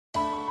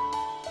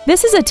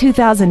This is a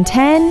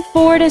 2010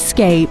 Ford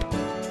Escape.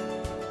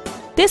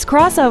 This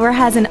crossover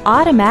has an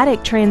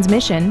automatic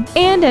transmission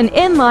and an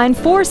inline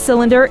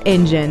 4-cylinder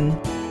engine.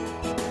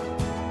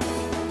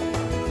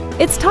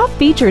 Its top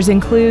features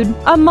include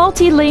a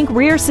multi-link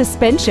rear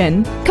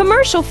suspension,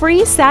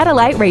 commercial-free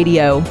satellite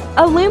radio,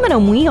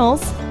 aluminum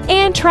wheels,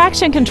 and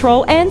traction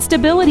control and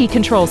stability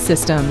control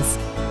systems.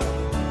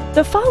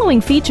 The following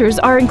features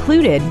are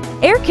included: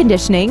 air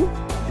conditioning,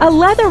 a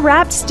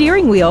leather-wrapped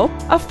steering wheel,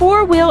 a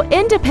 4-wheel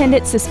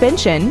independent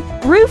suspension,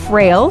 roof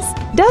rails,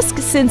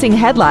 dusk-sensing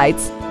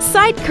headlights,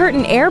 side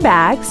curtain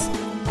airbags,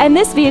 and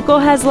this vehicle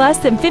has less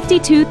than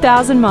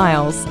 52,000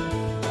 miles.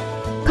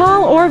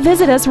 Call or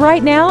visit us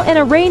right now and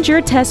arrange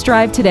your test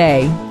drive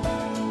today.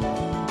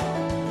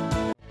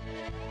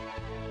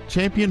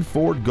 Champion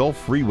Ford Gulf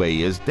Freeway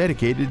is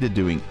dedicated to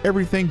doing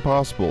everything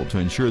possible to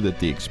ensure that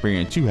the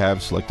experience you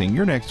have selecting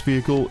your next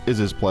vehicle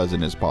is as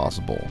pleasant as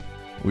possible.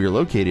 We are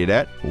located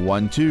at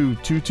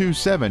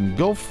 12227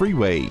 Gulf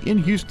Freeway in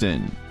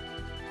Houston.